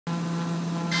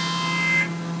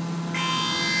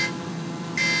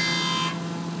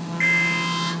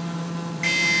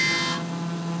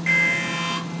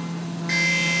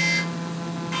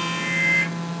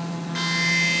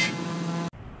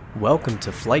Welcome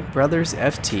to Flight Brothers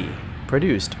FT,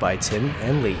 produced by Tim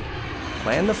and Lee.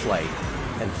 Plan the flight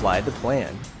and fly the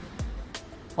plan.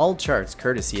 All charts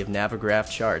courtesy of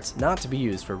Navigraph charts, not to be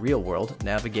used for real-world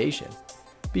navigation.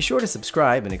 Be sure to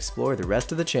subscribe and explore the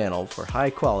rest of the channel for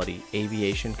high-quality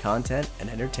aviation content and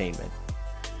entertainment.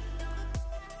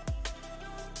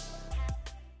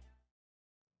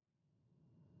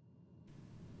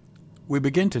 We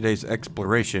begin today's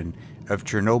exploration of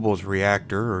Chernobyl's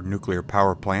reactor or nuclear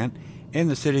power plant in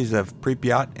the cities of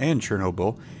Pripyat and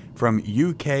Chernobyl from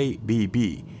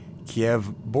UKBB,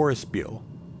 Kyiv Boryspil.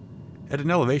 At an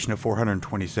elevation of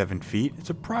 427 feet, it's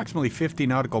approximately 50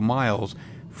 nautical miles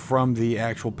from the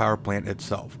actual power plant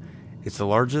itself. It's the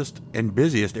largest and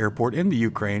busiest airport in the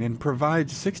Ukraine and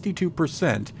provides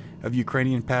 62% of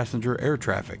Ukrainian passenger air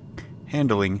traffic,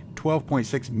 handling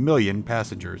 12.6 million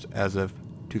passengers as of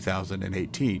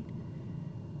 2018.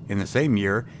 In the same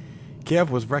year, Kyiv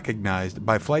was recognized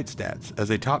by FlightStats as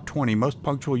a top 20 most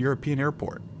punctual European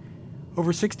airport.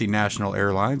 Over 60 national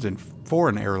airlines and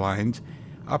foreign airlines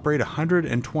operate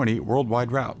 120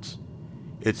 worldwide routes.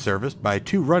 It's serviced by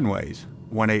 2 runways,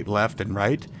 18 left and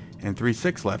right and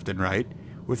 36 left and right,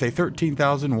 with a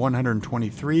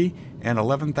 13,123 and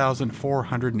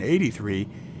 11,483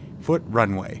 foot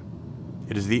runway.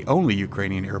 It is the only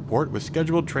Ukrainian airport with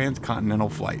scheduled transcontinental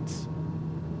flights.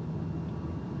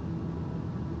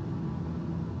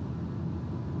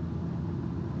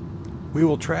 We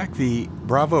will track the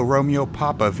Bravo Romeo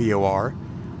Papa VOR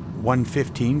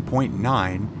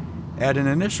 115.9 at an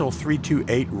initial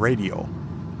 328 radial.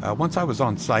 Once I was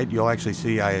on site, you'll actually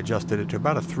see I adjusted it to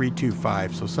about a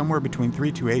 325, so somewhere between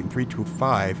 328 and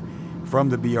 325 from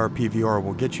the BRP VOR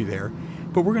will get you there.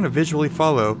 But we're going to visually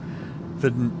follow the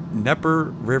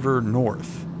Dnieper River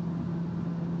north.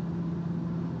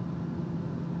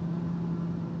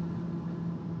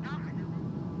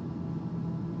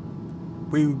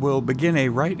 We will begin a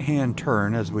right-hand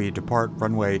turn as we depart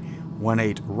runway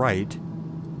 18 right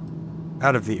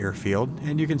out of the airfield,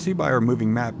 and you can see by our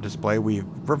moving map display we've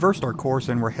reversed our course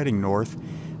and we're heading north.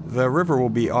 The river will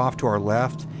be off to our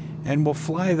left, and we'll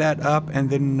fly that up and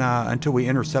then until we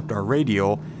intercept our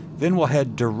radial, then we'll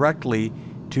head directly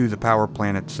to the power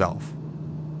plant itself.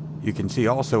 You can see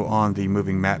also on the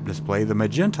moving map display the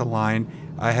magenta line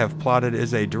I have plotted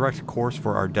is a direct course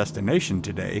for our destination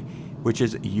today, which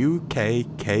is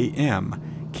UKKM,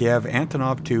 Kyiv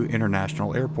Antonov 2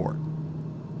 International Airport.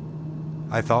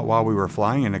 I thought while we were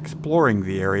flying and exploring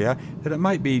the area that it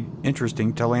might be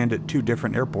interesting to land at 2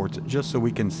 different airports just so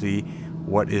we can see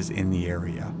what is in the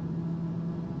area.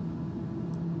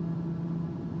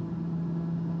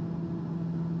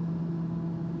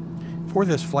 For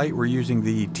this flight, we're using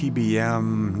the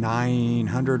TBM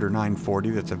 900 or 940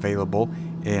 that's available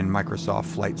in Microsoft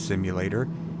Flight Simulator.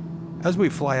 As we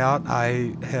fly out,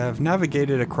 I have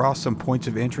navigated across some points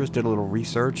of interest, did a little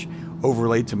research,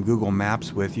 overlaid some Google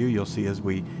Maps with you. You'll see as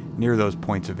we near those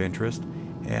points of interest.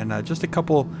 And just a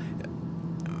couple,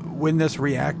 when this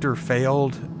reactor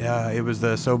failed, it was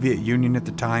the Soviet Union at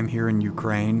the time here in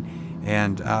Ukraine.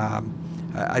 And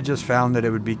I just found that it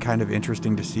would be kind of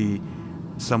interesting to see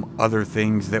some other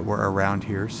things that were around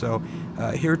here. So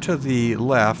here to the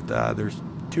left, there's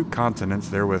 2 consonants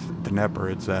there with Dnieper.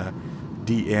 It's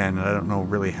DN. I don't know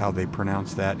really how they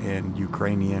pronounce that in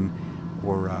Ukrainian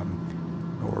or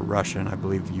Russian. I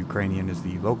believe Ukrainian is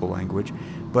the local language.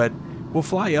 But we'll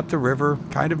fly up the river,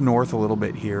 kind of north a little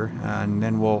bit here, and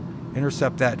then we'll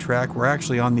intercept that track. We're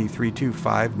actually on the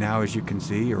 325 now, as you can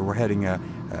see, or we're heading a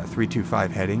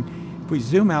 325 heading. If we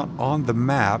zoom out on the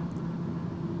map,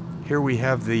 here we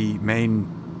have the main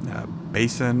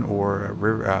basin or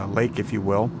river, lake, if you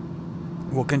will.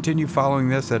 We'll continue following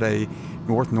this at a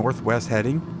north-northwest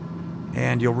heading,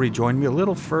 and you'll rejoin me a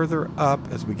little further up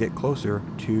as we get closer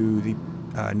to the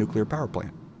nuclear power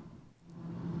plant.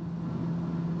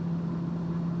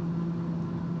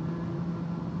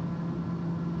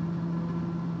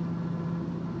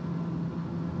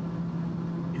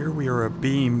 Here we are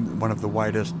abeam one of the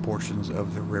widest portions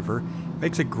of the river.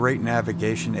 Makes a great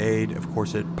navigation aid. Of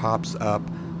course, it pops up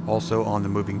also on the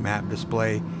moving map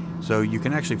display, so you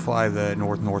can actually fly the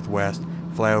north-northwest,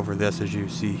 fly over this as you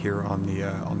see here on the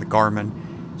Garmin.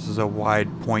 This is a wide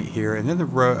point here, and then the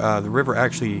river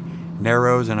actually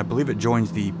narrows, and I believe it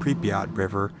joins the Pripyat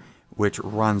River, which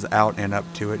runs out and up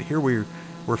to it. Here we're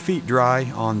feet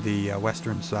dry on the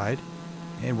western side,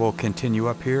 and we'll continue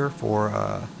up here for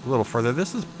a little further.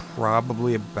 This is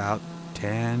probably about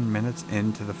 10 minutes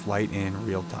into the flight in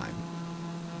real time.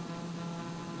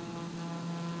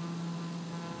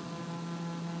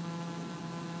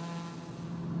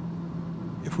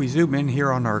 If we zoom in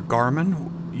here on our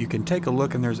Garmin, you can take a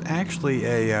look, and there's actually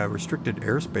a restricted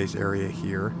airspace area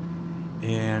here.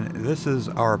 And this is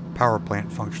our power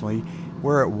plant functionally.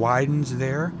 Where it widens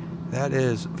there, that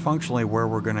is functionally where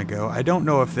we're going to go. I don't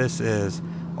know if this is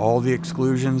all the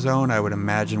exclusion zone. I would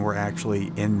imagine we're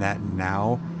actually in that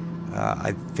now.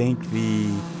 I think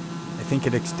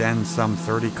it extends some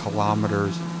 30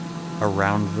 kilometers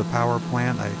around the power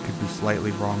plant. I could be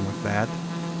slightly wrong with that.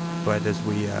 But as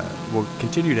we'll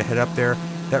continue to head up there,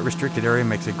 that restricted area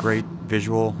makes a great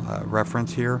visual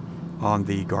reference here on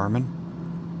the Garmin.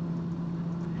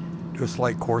 Do a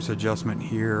slight course adjustment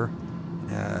here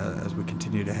as we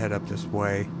continue to head up this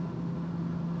way.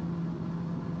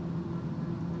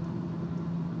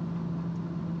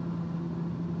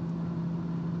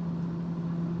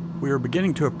 We are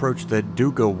beginning to approach the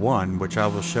Duga 1, which I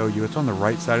will show you. It's on the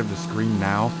right side of the screen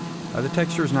now. The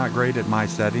texture is not great at my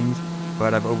settings,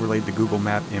 but I've overlaid the Google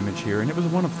Map image here, and it was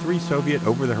one of 3 Soviet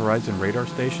over-the-horizon radar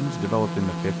stations developed in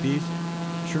the 50s.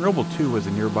 Chernobyl 2 was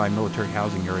a nearby military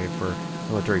housing area for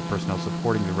military personnel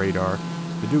supporting the radar.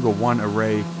 The Duga 1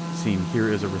 array seen here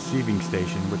is a receiving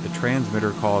station with the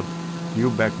transmitter called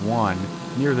Lyubek 1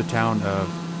 near the town of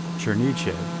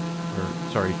Chernihiv.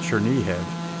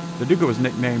 The Duga was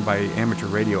nicknamed by amateur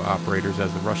radio operators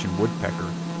as the Russian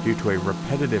woodpecker due to a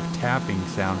repetitive tapping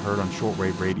sound heard on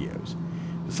shortwave radios.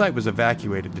 The site was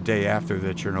evacuated the day after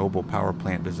the Chernobyl power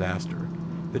plant disaster.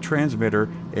 The transmitter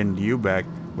in Lyubek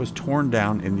was torn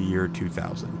down in the year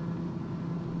 2000.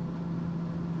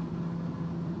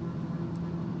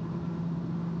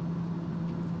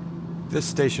 This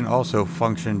station also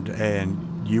functioned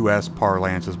in U.S.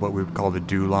 parlance as what we would call the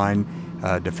DEW line,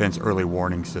 Defense Early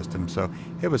Warning System. So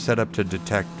it was set up to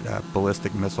detect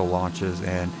ballistic missile launches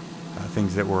and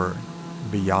things that were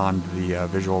beyond the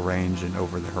visual range and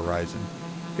over the horizon.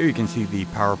 Here you can see the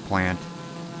power plant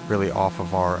really off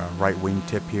of our right wing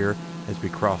tip here as we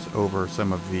cross over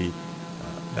some of the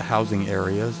housing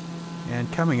areas. And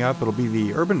coming up, it'll be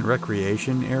the urban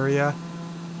recreation area.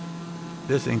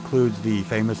 This includes the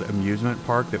famous amusement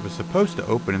park that was supposed to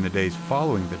open in the days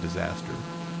following the disaster.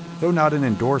 Though not an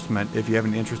endorsement, if you have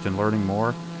an interest in learning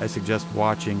more, I suggest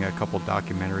watching a couple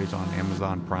documentaries on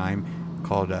Amazon Prime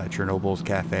called Chernobyl's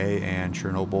Cafe and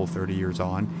Chernobyl 30 Years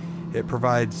On. It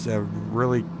provides a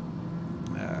really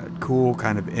cool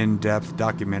kind of in-depth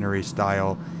documentary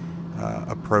style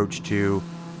approach to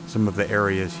some of the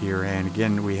areas here. And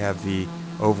again, we have the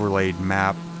overlaid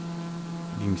map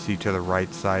you can see to the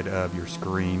right side of your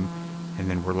screen, and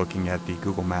then we're looking at the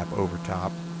Google Map over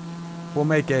top. We'll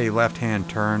make a left-hand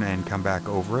turn and come back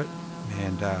over it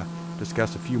and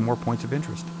discuss a few more points of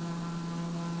interest.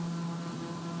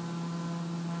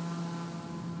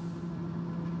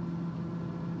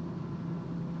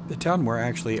 The town we're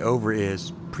actually over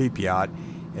is Pripyat,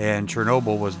 and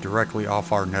Chernobyl was directly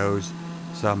off our nose,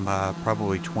 some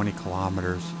probably 20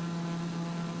 kilometers.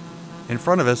 In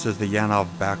front of us is the Yanov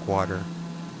backwater.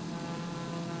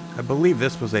 I believe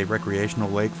this was a recreational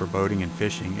lake for boating and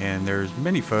fishing, and there's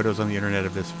many photos on the internet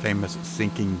of this famous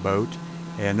sinking boat,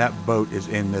 and that boat is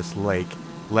in this lake,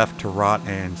 left to rot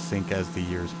and sink as the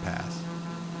years pass.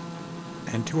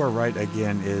 And to our right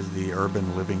again is the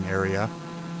urban living area.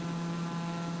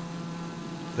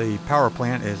 The power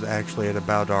plant is actually at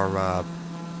about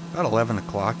 11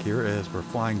 o'clock here as we're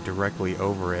flying directly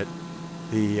over it.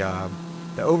 The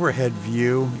overhead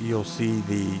view, you'll see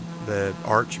the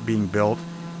arch being built.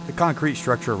 The concrete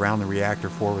structure around the reactor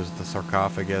floor was the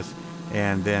sarcophagus,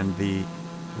 and then the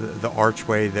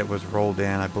archway that was rolled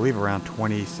in, I believe around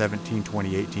 2017,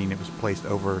 2018, it was placed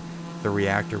over the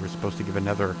reactor. It was supposed to give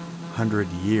another 100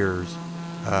 years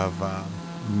of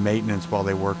maintenance while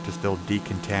they worked to still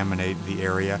decontaminate the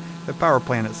area. The power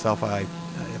plant itself,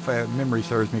 if memory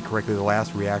serves me correctly, the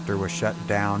last reactor was shut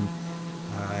down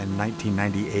in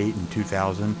 1998 and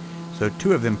 2000. So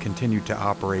 2 of them continued to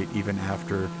operate even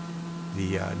after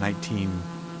the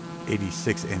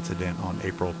 1986 incident on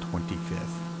April 25th.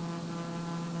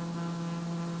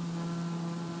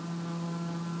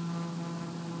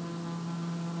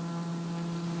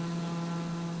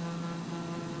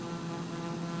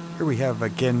 Here we have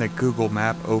again the Google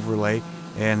Map overlay,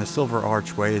 and the silver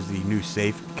archway is the new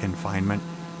safe confinement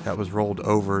that was rolled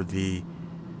over the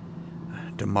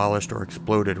demolished or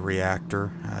exploded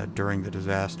reactor during the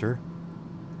disaster.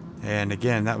 And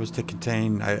again, that was to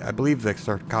contain, I believe the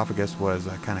sarcophagus was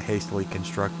kind of hastily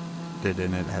constructed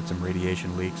and it had some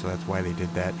radiation leaks, so that's why they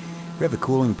did that. We have the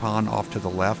cooling pond off to the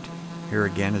left. Here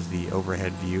again is the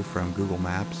overhead view from Google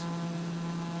Maps.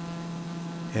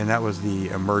 And that was the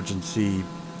emergency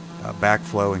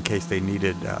backflow in case they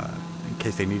needed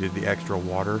the extra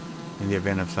water in the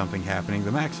event of something happening.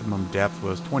 The maximum depth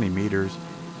was 20 meters,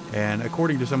 And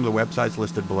according to some of the websites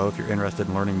listed below, if you're interested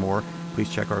in learning more, please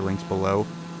check our links below.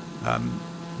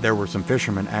 There were some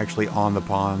fishermen actually on the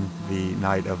pond the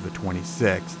night of the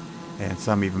 26th, and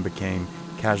some even became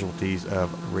casualties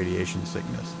of radiation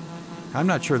sickness. I'm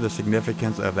not sure the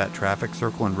significance of that traffic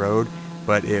circle and road,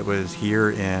 but it was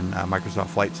here in Microsoft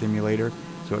Flight Simulator,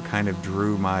 so it kind of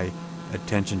drew my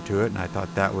attention to it, and I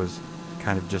thought that was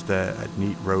kind of just a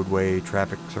neat roadway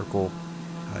traffic circle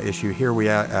issue. Here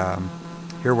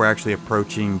we're actually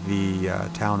approaching the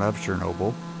town of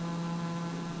Chernobyl,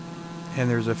 and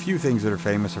there's a few things that are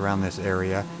famous around this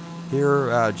area.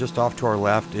 Here, just off to our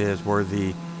left, is where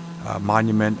the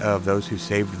monument of those who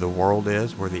saved the world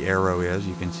is, where the arrow is,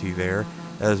 you can see there,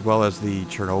 as well as the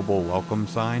Chernobyl welcome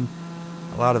sign.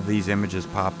 A lot of these images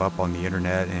pop up on the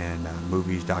internet and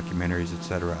movies, documentaries,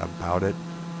 etc. about it.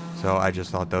 So I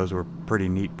just thought those were pretty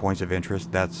neat points of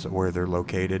interest. That's where they're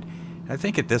located. I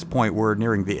think at this point we're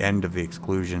nearing the end of the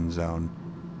exclusion zone.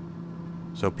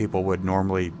 So people would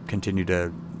normally continue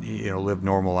to, live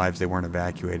normal lives. They weren't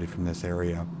evacuated from this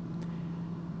area.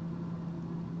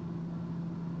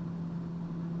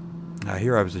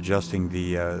 Here I was adjusting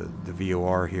the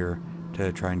VOR here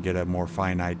to try and get a more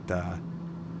finite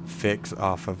fix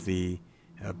off of the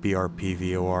BRP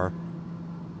VOR.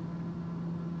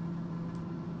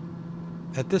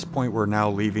 At this point we're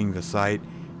now leaving the site.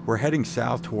 We're heading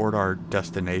south toward our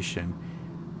destination.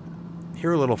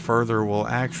 Here a little further we'll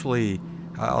actually,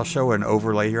 I'll show an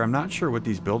overlay here. I'm not sure what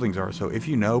these buildings are, so if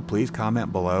you know, please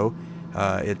comment below.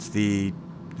 It's the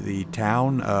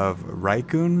town of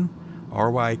Rykun,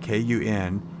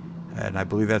 R-Y-K-U-N, and I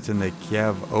believe that's in the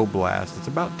Kyiv Oblast. It's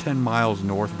about 10 miles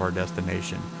north of our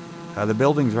destination. The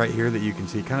buildings right here that you can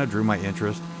see kind of drew my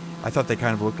interest. I thought they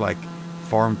kind of looked like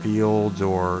farm fields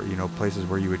or, places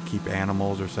where you would keep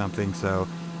animals or something, so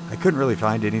I couldn't really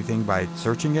find anything by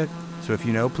searching it. So if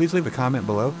you know, please leave a comment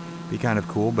below. Be kind of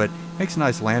cool, but makes a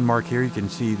nice landmark here. You can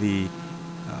see the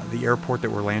airport that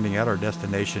we're landing at, our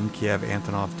destination, Kyiv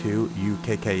Antonov 2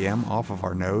 UKKM, off of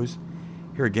our nose.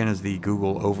 Here again is the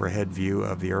Google overhead view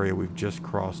of the area we've just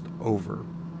crossed over.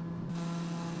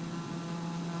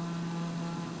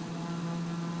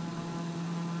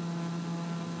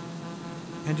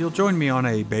 And you'll join me on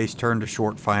a base turn to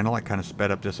short final. I kind of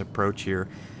sped up this approach here.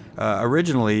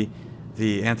 Originally,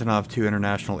 the Antonov 2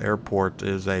 International Airport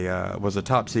was a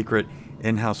top secret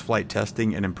in-house flight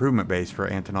testing and improvement base for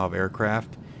Antonov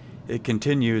aircraft. It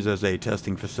continues as a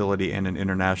testing facility and an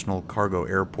international cargo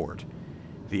airport.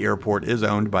 The airport is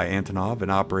owned by Antonov and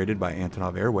operated by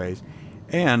Antonov Airways,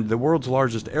 and the world's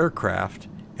largest aircraft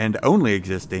and only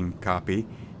existing copy,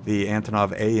 the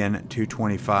Antonov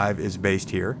AN-225, is based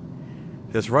here.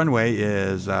 This runway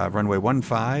is runway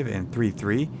 15 and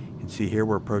 33. You can see here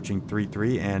we're approaching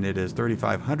 33, and it is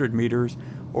 3,500 meters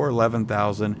or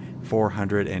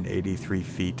 11,483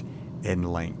 feet in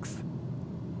length.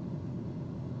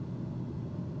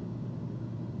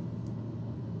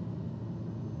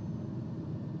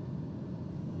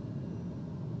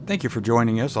 Thank you for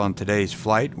joining us on today's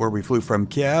flight, where we flew from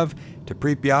Kyiv to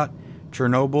Pripyat,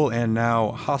 Chernobyl, and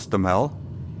now Hostomel.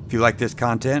 If you like this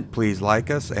content, please like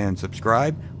us and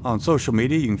subscribe. On social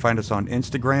media, you can find us on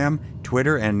Instagram,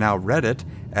 Twitter, and now Reddit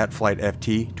at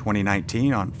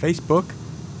FlightFT2019. On Facebook,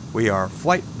 we are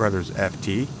Flight Brothers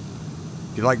FT. If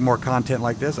you'd like more content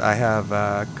like this, I have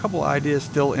a couple ideas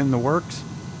still in the works.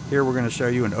 Here we're going to show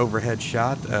you an overhead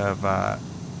shot of,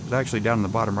 it's actually down in the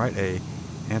bottom right, a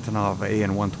Antonov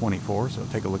AN-124, so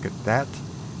take a look at that.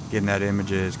 Again, that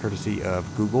image is courtesy of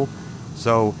Google.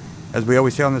 So, as we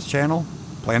always say on this channel,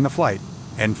 plan the flight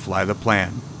and fly the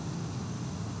plan.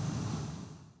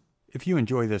 If you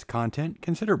enjoy this content,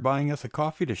 consider buying us a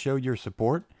coffee to show your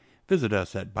support. Visit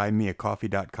us at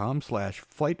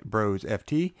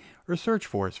buymeacoffee.com/FlightBrosFT or search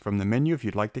for us from the menu if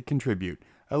you'd like to contribute.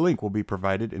 A link will be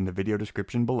provided in the video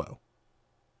description below.